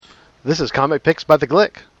This is Comic Picks by the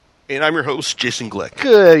Glick. And I'm your host, Jason Glick.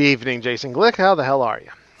 Good evening, Jason Glick. How the hell are you?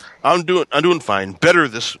 I'm doing fine. Better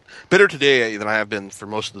today than I have been for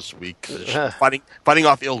most of this week. Fighting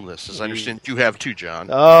off illness, as I understand you have too, John.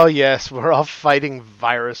 Oh yes, we're all fighting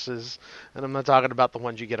viruses, and I'm not talking about the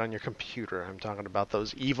ones you get on your computer. I'm talking about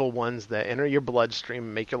those evil ones that enter your bloodstream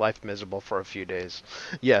and make your life miserable for a few days.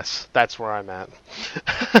 Yes, that's where I'm at.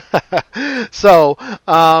 So,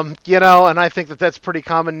 and I think that's pretty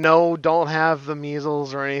common. No, don't have the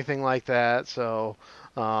measles or anything like that. So.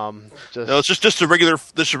 No, it's just a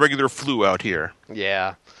regular flu out here.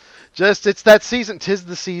 Yeah. It's that season. 'Tis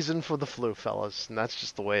the season for the flu, fellas, and that's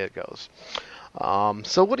just the way it goes.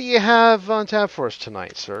 So what do you have on tap for us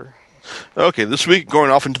tonight, sir? Okay, this week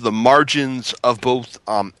going off into the margins of both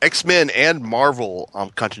X-Men and Marvel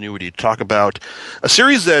continuity to talk about a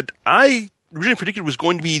series that I originally predicted was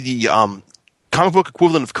going to be the comic book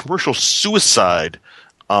equivalent of commercial suicide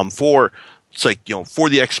for. It's like, for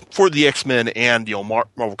the X-Men and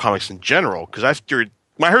Marvel Comics in general. Because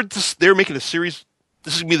when I heard this, they were making a series.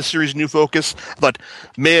 This is gonna be the series' new focus. But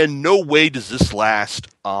man, no way does this last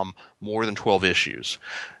more than 12 issues.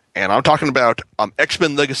 And I'm talking about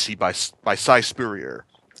X-Men Legacy by Cy Spurrier.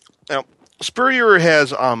 Now, Spurrier has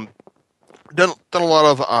done a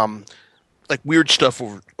lot of weird stuff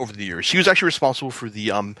over the years. He was actually responsible for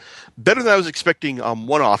the better than I was expecting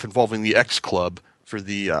one-off involving the X Club for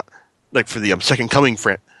the. For the Second Coming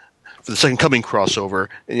crossover,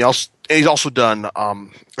 and he's also done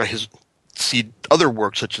other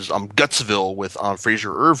work such as Gutsville with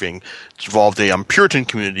Fraser Irving. It's involved a Puritan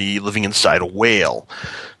community living inside a whale.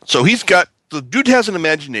 So the dude has an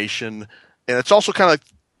imagination, and it's also kind of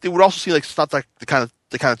it would also seem like it's not like the kind of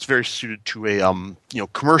that's very suited to a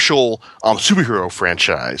commercial superhero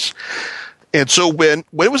franchise. And so when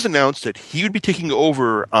it was announced that he would be taking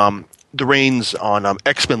over the reins on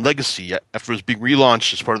X-Men Legacy after it was being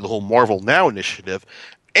relaunched as part of the whole Marvel Now initiative,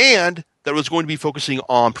 and that it was going to be focusing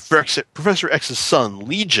on Professor X's son,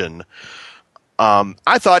 Legion,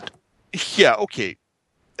 I thought, yeah, okay.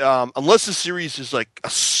 Unless the series is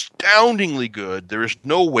astoundingly good, there is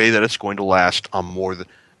no way that it's going to last more than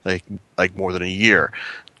a year,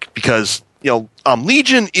 because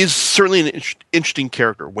Legion is certainly an interesting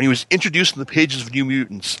character. When he was introduced in the pages of New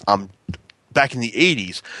Mutants, back in the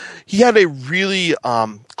 80s, he had a really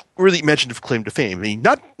imaginative claim to fame. I mean,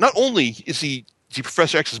 not only is he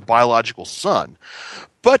Professor X's biological son,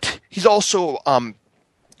 but he also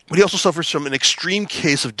suffers from an extreme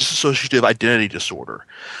case of dissociative identity disorder.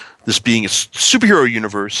 This being a superhero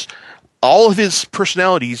universe, all of his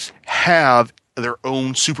personalities have their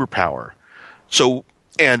own superpower. So,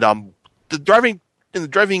 and the driving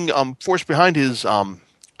force behind him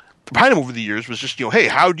over the years was just, hey,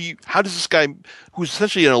 how does this guy, who's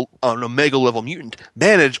essentially an Omega level mutant,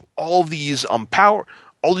 manage all these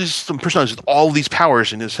personalities with all these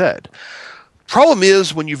powers in his head? Problem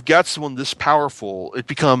is, when you've got someone this powerful, it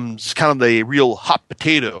becomes kind of a real hot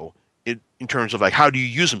potato in terms of how do you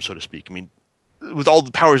use him, so to speak. I mean, with all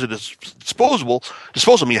the powers at his disposal,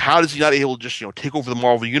 I mean, how is he not able to just take over the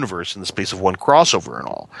Marvel universe in the space of one crossover and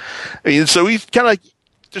all? I mean, so he's kind of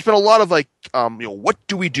there's been a lot of what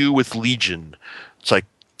do we do with Legion? It's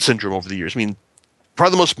syndrome over the years. I mean,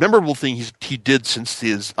 probably the most memorable thing he did since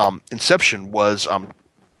his inception was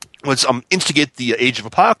instigate the Age of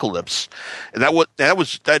Apocalypse, and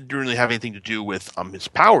that didn't really have anything to do with his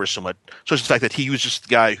powers so much. So it's the fact that he was just the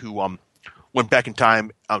guy who went back in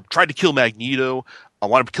time, tried to kill Magneto,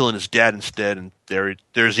 wound up killing his dad instead, and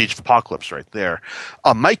there's Age of Apocalypse right there.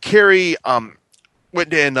 Mike Carey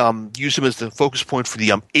went and used him as the focus point for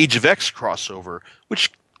the Age of X crossover, which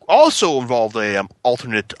also involved a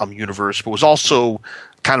alternate universe, but was also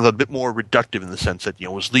kind of a bit more reductive in the sense that it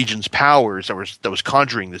was Legion's powers that was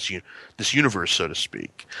conjuring this universe, so to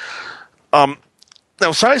speak. Now,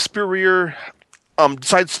 Cy Spurrier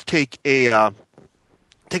decides to take a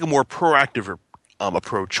more proactive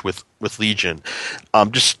approach with Legion.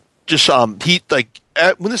 When the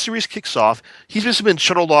series kicks off, he's just been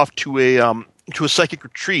shuttled off to a psychic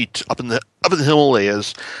retreat up in the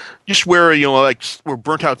Himalayas, just where where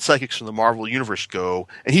burnt out psychics from the Marvel universe go,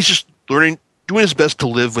 and he's just doing his best to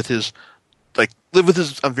live with his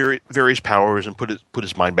various powers and put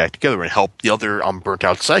his mind back together and help the other burnt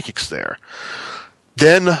out psychics there.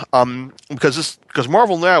 Then, because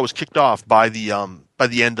Marvel Now was kicked off by the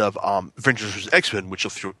end of Avengers vs. X-Men, which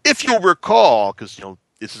if you'll recall, because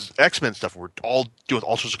this is X-Men stuff. We're all dealing with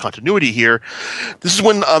all sorts of continuity here. This is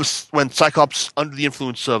when Cyclops, under the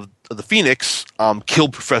influence of the Phoenix,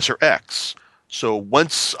 killed Professor X. So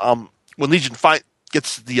once when Legion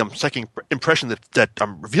gets the second impression that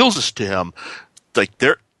reveals this to him,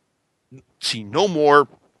 see no more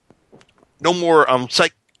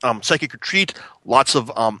psychic retreat. Lots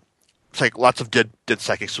of lots of dead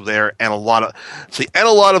psychics were there, and a lot of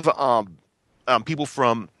people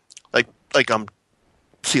from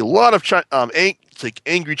see a lot of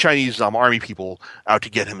angry Chinese army people out to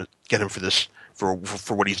get him for this for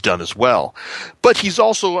what he's done as well. But he's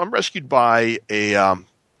also rescued by an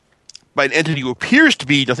entity who appears to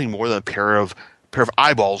be nothing more than a pair of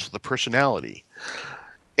eyeballs with a personality,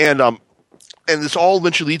 and this all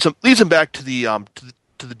eventually leads him back to the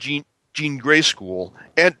Jean Grey School,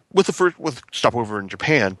 and with stopover in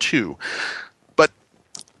Japan too. But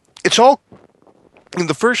it's all in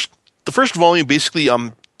the first volume. Basically,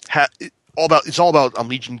 it's all about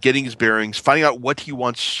Legion getting his bearings, finding out what he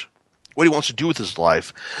wants to do with his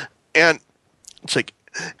life, and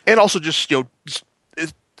and also just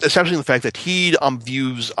establishing the fact that he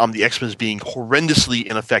views the X-Men as being horrendously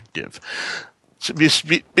ineffective. So this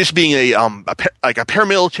being a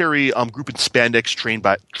paramilitary group in spandex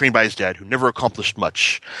trained by his dad, who never accomplished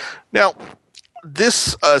much. Now,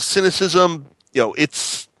 this cynicism,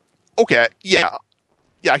 it's okay. Yeah,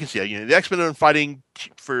 I can see that. The X-Men have been fighting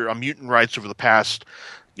for mutant rights over the past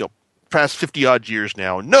 50 odd years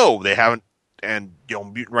now. No, they haven't, and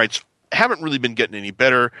mutant rights haven't really been getting any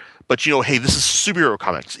better. But hey, this is superhero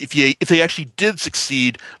comics. If they actually did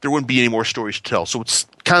succeed, there wouldn't be any more stories to tell. So it's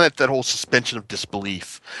kind of that whole suspension of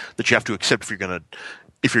disbelief that you have to accept if you're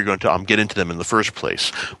going to get into them in the first place.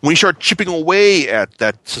 When you start chipping away at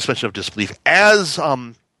that suspension of disbelief, as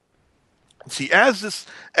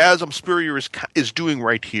Spurrier is doing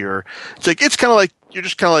right here, it's kind of like you're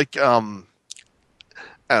just kind of like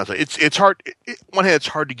I don't know, it's hard. On one hand, it's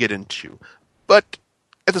hard to get into, but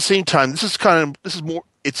at the same time, it's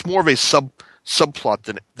more of a subplot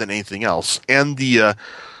than anything else, and the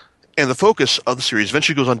focus of the series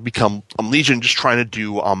eventually goes on to become Legion just trying to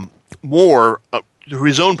do more through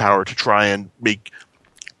his own power to try and make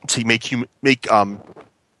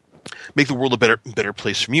the world a better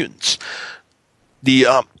place for mutants.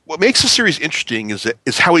 What makes the series interesting is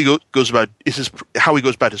how he goes about his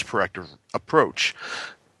proactive approach.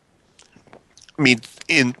 I mean,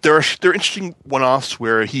 there are interesting one-offs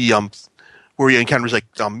where he encounters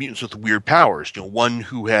mutants with weird powers. One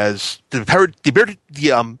who has the ability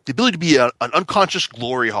to be an unconscious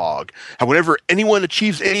glory hog. And whenever anyone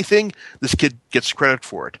achieves anything, this kid gets credit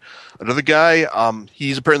for it. Another guy,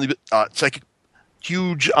 he's apparently psychic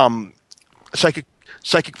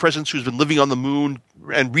presence who's been living on the moon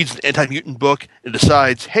and reads an anti-mutant book and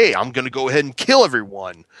decides, hey, I'm going to go ahead and kill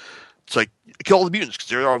everyone. It's kill all the mutants because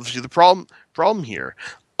they're obviously the problem here.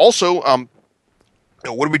 Also, what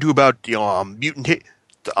do we do about mutant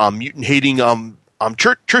hating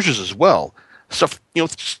churches as well? Stuff,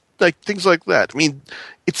 things like that. I mean,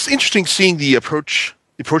 it's interesting seeing the approach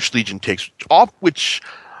Legion takes, which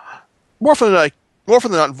more often than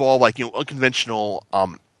not involve unconventional.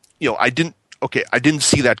 I didn't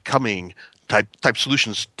see that coming type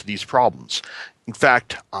solutions to these problems. In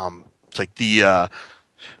fact,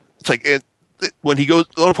 when he goes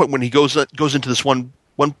into this one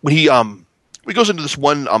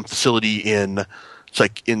facility in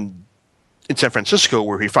San Francisco,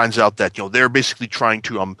 where he finds out that they're basically trying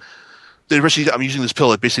to I'm using this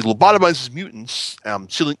pill that basically lobotomizes mutants,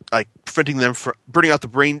 preventing them from burning out the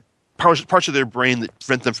brain parts of their brain that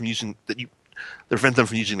prevent them from using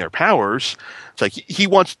their powers. It's he's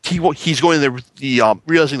going there with the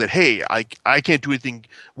realizing that, hey, I can't do anything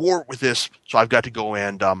more with this, so I've got to go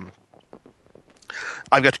and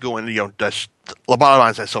just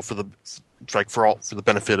lobotomize myself for the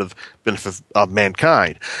benefit of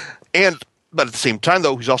mankind. But at the same time,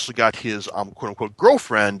 though, he's also got his quote unquote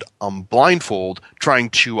girlfriend Blindfold trying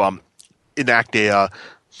to enact a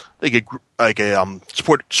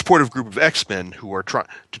supportive group of X-Men who are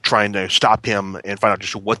trying to stop him and find out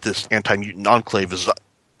just what this anti-mutant enclave is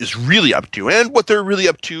really up to. And what they're really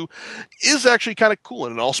up to is actually kind of cool,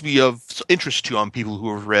 and it'll also be of interest to people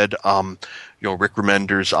who have read Rick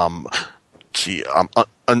Remender's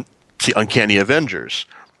Uncanny Avengers.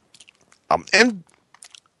 And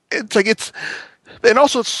it's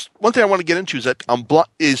one thing I want to get into is that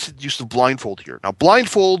is use of Blindfold here. Now,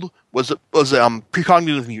 Blindfold was a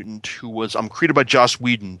precognitive mutant who was created by Joss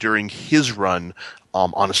Whedon during his run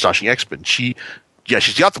on Astonishing X-Men. She's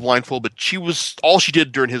got the blindfold, but all she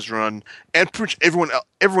did during his run, and pretty much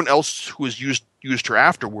everyone else who has used her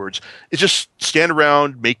afterwards, is just stand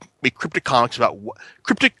around, make cryptic comments about what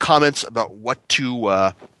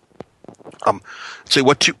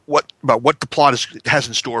the plot has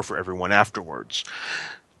in store for everyone afterwards.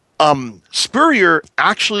 Spurrier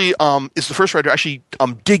actually is the first writer to actually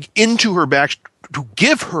dig into her to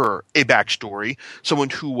give her a backstory. Someone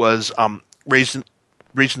who was raised in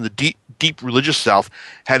the deep religious South,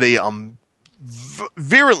 had a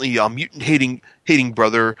virulently mutant hating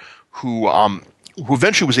brother who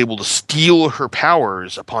eventually was able to steal her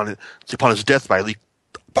powers upon his death by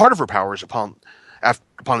part of her powers upon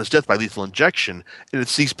his death by lethal injection. And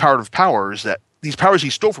it's these powers he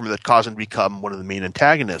stole from her that caused him to become one of the main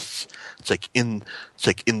antagonists. It's like in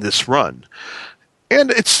this run,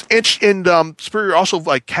 and Spurrier also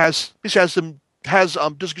does a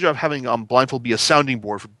good job of having Blindfold be a sounding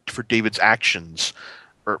board for David's actions,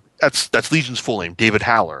 or that's Legion's full name, David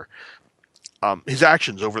Haller. His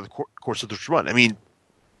actions over the course of this run. I mean,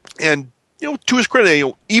 and to his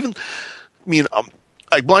credit,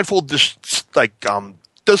 like Blindfold just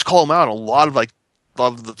does call him out on a lot of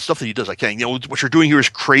the stuff that he does. Like, what you're doing here is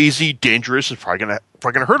crazy, dangerous, and probably gonna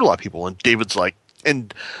hurt a lot of people. And David's like,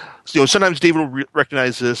 and sometimes David will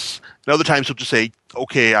recognize this, and other times he'll just say,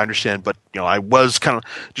 "Okay, I understand, but I was kind of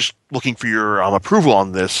just looking for your approval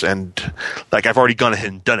on this, and I've already gone ahead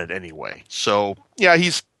and done it anyway." So yeah,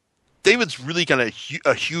 David's really kind of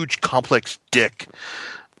a huge, complex dick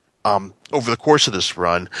over the course of this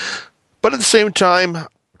run, but at the same time,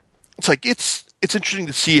 it's interesting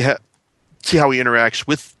to see how he interacts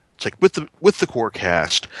with the core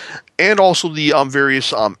cast, and also the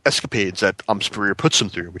various escapades that Spurrier puts him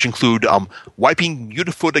through, which include wiping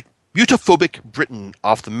mutaphobic Britain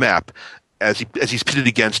off the map as he's pitted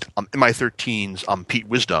against MI13's Pete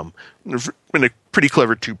Wisdom in a pretty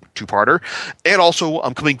clever two-parter, and also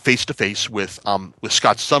coming face to face with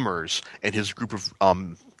Scott Summers and his group of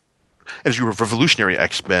revolutionary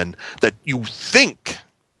X-Men that you think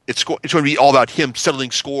it's going to be all about him settling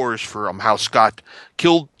scores for how Scott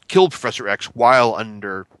killed Professor X while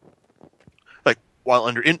under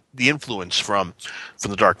the influence from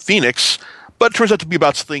the Dark Phoenix, but it turns out to be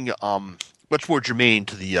about something much more germane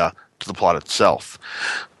to the plot itself.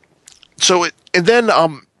 So then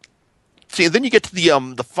you get to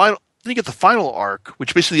the final. Then you get the final arc,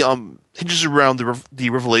 which basically hinges around the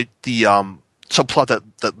subplot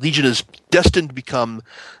that Legion is destined to become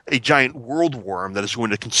a giant world worm that is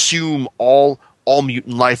going to consume all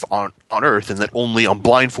mutant life on Earth, and that only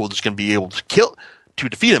Blindfold is going to be able to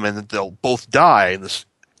defeat him, and that they'll both die in this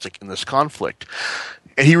conflict.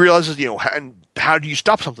 And he realizes, how do you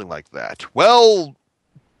stop something like that? Well,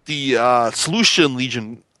 the solution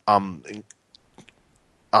Legion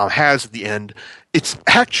has at the end, it's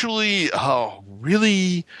actually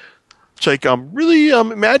really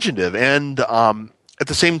imaginative, and at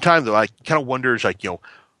the same time, though, I kind of wonder, is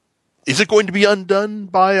it going to be undone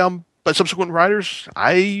by subsequent writers?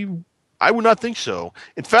 I would not think so.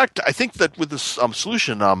 In fact, I think that with this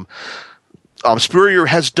solution, Spurrier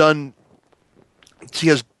has done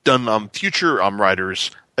future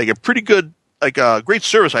writers a pretty good, a great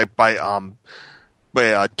service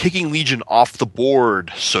by taking Legion off the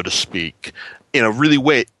board, so to speak, in a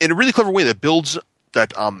really clever way that builds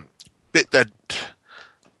that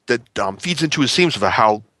feeds into his themes about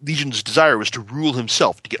how Legion's desire was to rule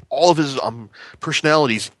himself, to get all of his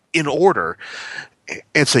personalities in order,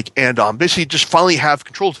 and basically just finally have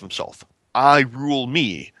control of himself. I rule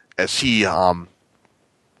me, as he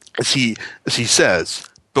says.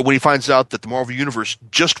 But when he finds out that the Marvel Universe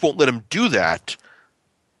just won't let him do that,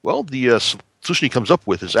 well, the solution he comes up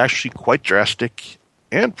with is actually quite drastic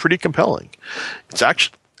and pretty compelling. It's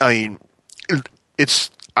actually,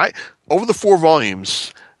 over the 4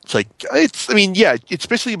 volumes, it's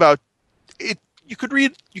basically about it. You could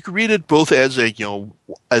read it both as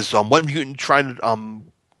one mutant trying to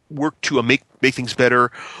work to make things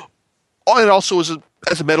better, and also as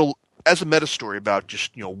a meta story about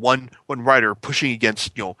just one writer pushing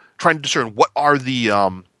against trying to discern what are the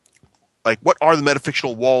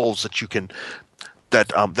metafictional walls that you can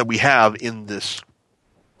that we have in this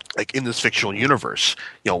fictional universe.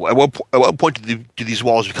 At what point do these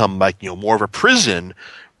walls become more of a prison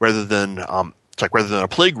rather than a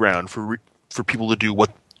playground for people to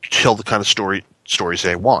tell the kind of stories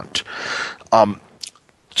they want.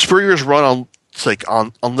 Spurrier's run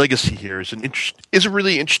on Legacy here is a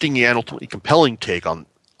really interesting and ultimately compelling take on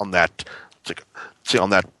that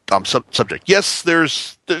subject. Yes,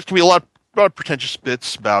 there's can be a lot of pretentious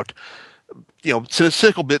bits about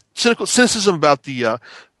cynicism about the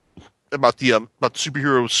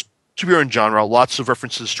superhero genre. Lots of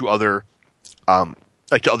references to other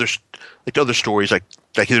other stories. Like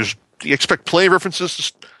there's you expect plenty of references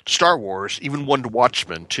to Star Wars, even one to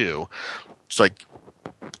Watchmen too. It's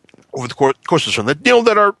over the course of this one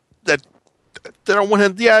that on one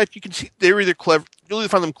hand, yeah, you can see they're either clever, you'll either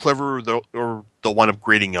find them clever or they'll wind up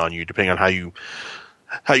grating on you, depending on how you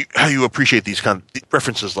appreciate these kind of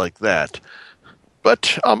references like that.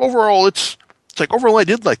 But overall, it's like overall I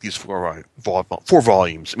did like these four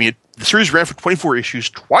volumes. I mean, the series ran for 24 issues,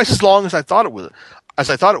 twice as long as I thought it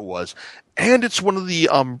was, and it's one of the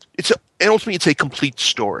and ultimately it's a complete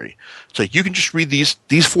story. It's like you can just read these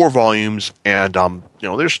 4 volumes, and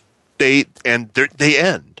they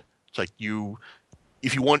end. It's like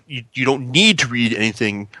if you want, you don't need to read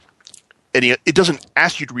anything. It doesn't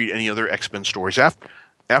ask you to read any other X-Men stories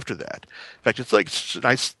after that. In fact, it's a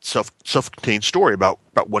nice self-contained story about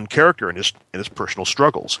one character and his personal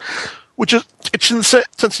struggles, which is, it's in the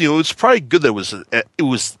sense, it's probably good that it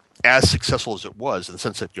was as successful as it was, in the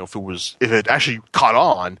sense that if it actually caught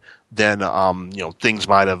on, then things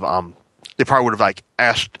might have they probably would have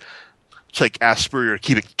asked Spurrier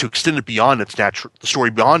to extend it beyond the story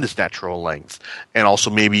beyond its natural length, and also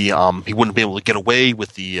maybe he wouldn't be able to get away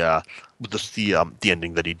with the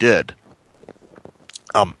ending that he did.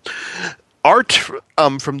 Art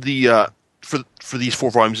from the for these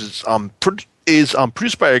 4 volumes is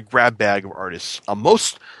produced by a grab bag of artists.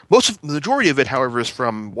 The majority of it, however, is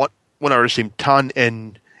from one artist named Tan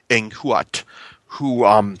Eng Huat, who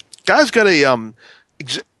guy's got an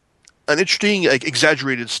interesting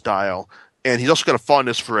exaggerated style, and he's also got a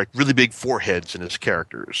fondness for really big foreheads in his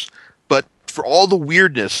characters. But for all the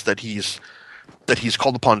weirdness that he's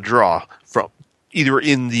called upon to draw from, either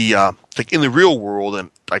in the in the real world and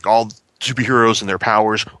all superheroes and their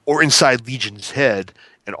powers, or inside Legion's head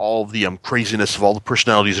and all of the craziness of all the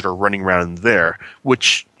personalities that are running around in there,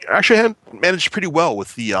 which actually had managed pretty well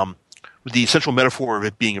with the central metaphor of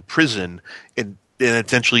it being a prison and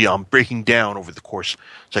eventually breaking down over the course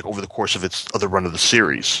of its other run of the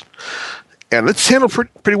series, and it's handled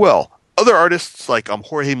pretty well. Other artists like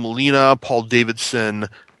Jorge Molina, Paul Davidson,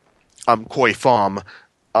 Koi Pham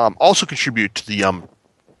also contribute to the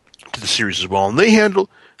series as well, and they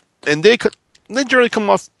generally come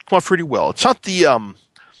off pretty well. It's not the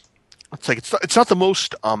it's not the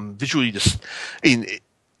most visually in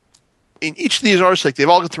each of these artists, they've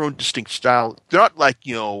all got their own distinct style. They're not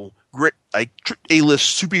great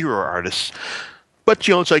A-list superhero artists, but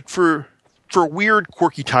it's for a weird,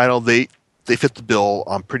 quirky title, they fit the bill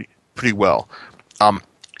pretty well.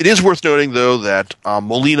 It is worth noting though that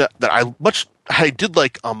Molina, that I did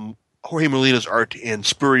like Jorge Molina's art in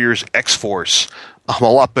Spurrier's X-Force a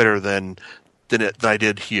lot better than I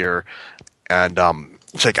did here, and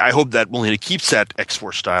I hope that Molina keeps that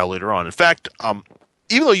X-Force style later on. In fact,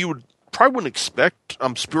 even though you probably wouldn't expect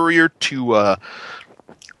Spurrier to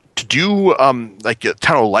do a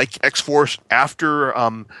title like X-Force after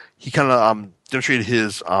he kind of demonstrated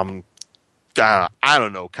his kind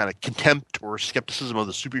of contempt or skepticism of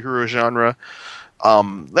the superhero genre.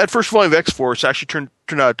 That first volume of X-Force actually turned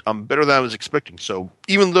out better than I was expecting. So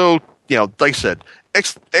even though, like I said,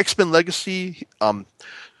 X-Men Legacy,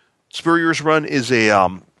 Spurrier's run is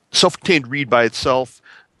a self-contained read by itself.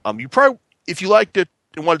 You probably, if you liked it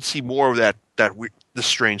and wanted to see more of this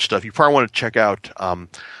strange stuff, you probably want to check out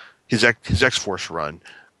his X-Force run.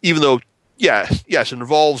 Even though, yes, it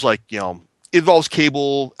involves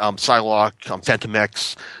Cable, Psylocke, Phantom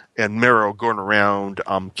X, and Marrow going around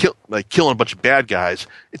killing a bunch of bad guys.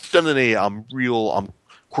 It's done in a real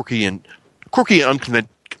quirky and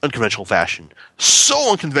unconventional fashion.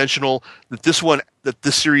 So unconventional that this run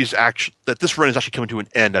is actually coming to an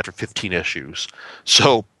end after 15 issues.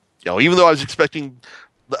 So, even though I was expecting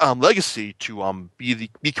Legacy to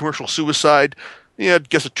be commercial suicide, I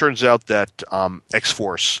guess it turns out that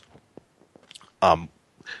X-Force,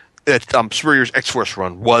 Spurrier's X-Force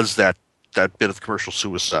run was that bit of commercial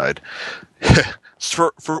suicide.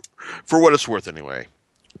 for what it's worth, anyway.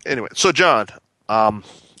 So John,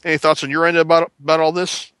 any thoughts on your end about all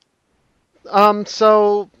this?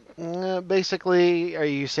 Basically, are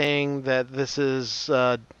you saying that this is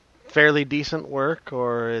fairly decent work,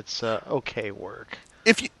 or it's okay work?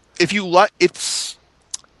 If you like, it's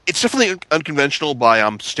definitely unconventional by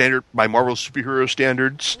Marvel superhero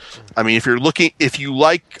standards. I mean, if you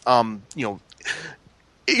like, I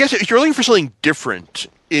guess if you're looking for something different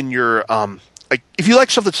in your if you like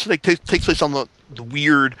stuff that takes place on the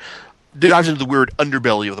weird, dives into the weird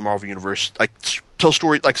underbelly of the Marvel universe, tell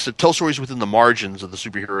stories within the margins of the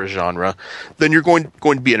superhero genre, then you're going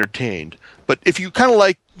to be entertained. But if you kind of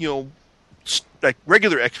like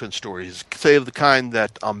regular X-Men stories, say of the kind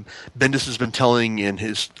that Bendis has been telling in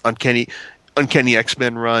his Uncanny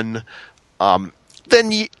X-Men run,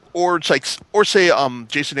 then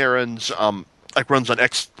Jason Aaron's runs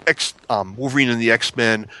on Wolverine and the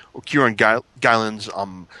X-Men, or Kieran Gillen's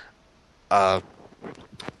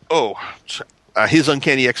his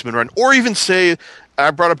Uncanny X-Men run, or even say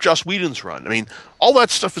I brought up Joss Whedon's run. I mean, all that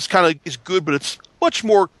stuff is good, but it's much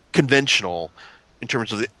more conventional in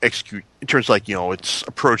terms of in terms of like, its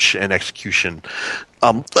approach and execution.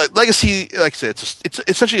 Legacy, like I said, it's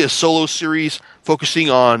essentially a solo series focusing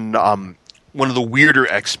on one of the weirder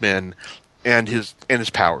X-Men and his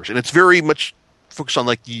powers, and it's very much focused on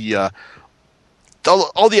like the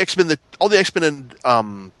all the X-Men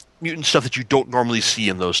and mutant stuff that you don't normally see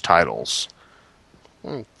in those titles.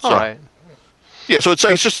 All right. Yeah, so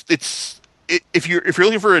if you're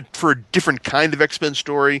looking for a different kind of X-Men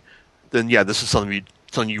story, then yeah, this is something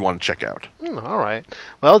you want to check out. All right.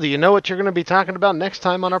 Well, do you know what you're going to be talking about next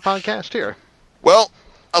time on our podcast here? Well,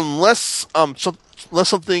 unless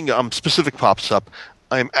something specific pops up,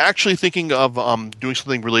 I'm actually thinking of doing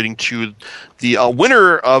something relating to the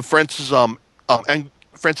winner of France's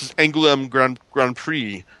Angoulême Grand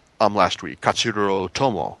Prix last week, Katsuhiro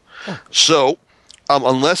Otomo. Oh. So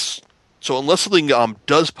unless something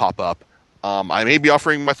does pop up, I may be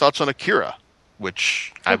offering my thoughts on Akira,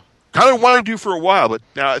 which I've kind of wanted to do for a while, but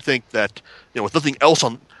now I think that with nothing else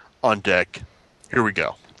on deck, here we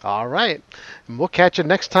go. All right. And we'll catch you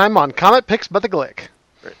next time on Comet Picks by the Glick.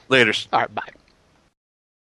 Laters. All right, bye.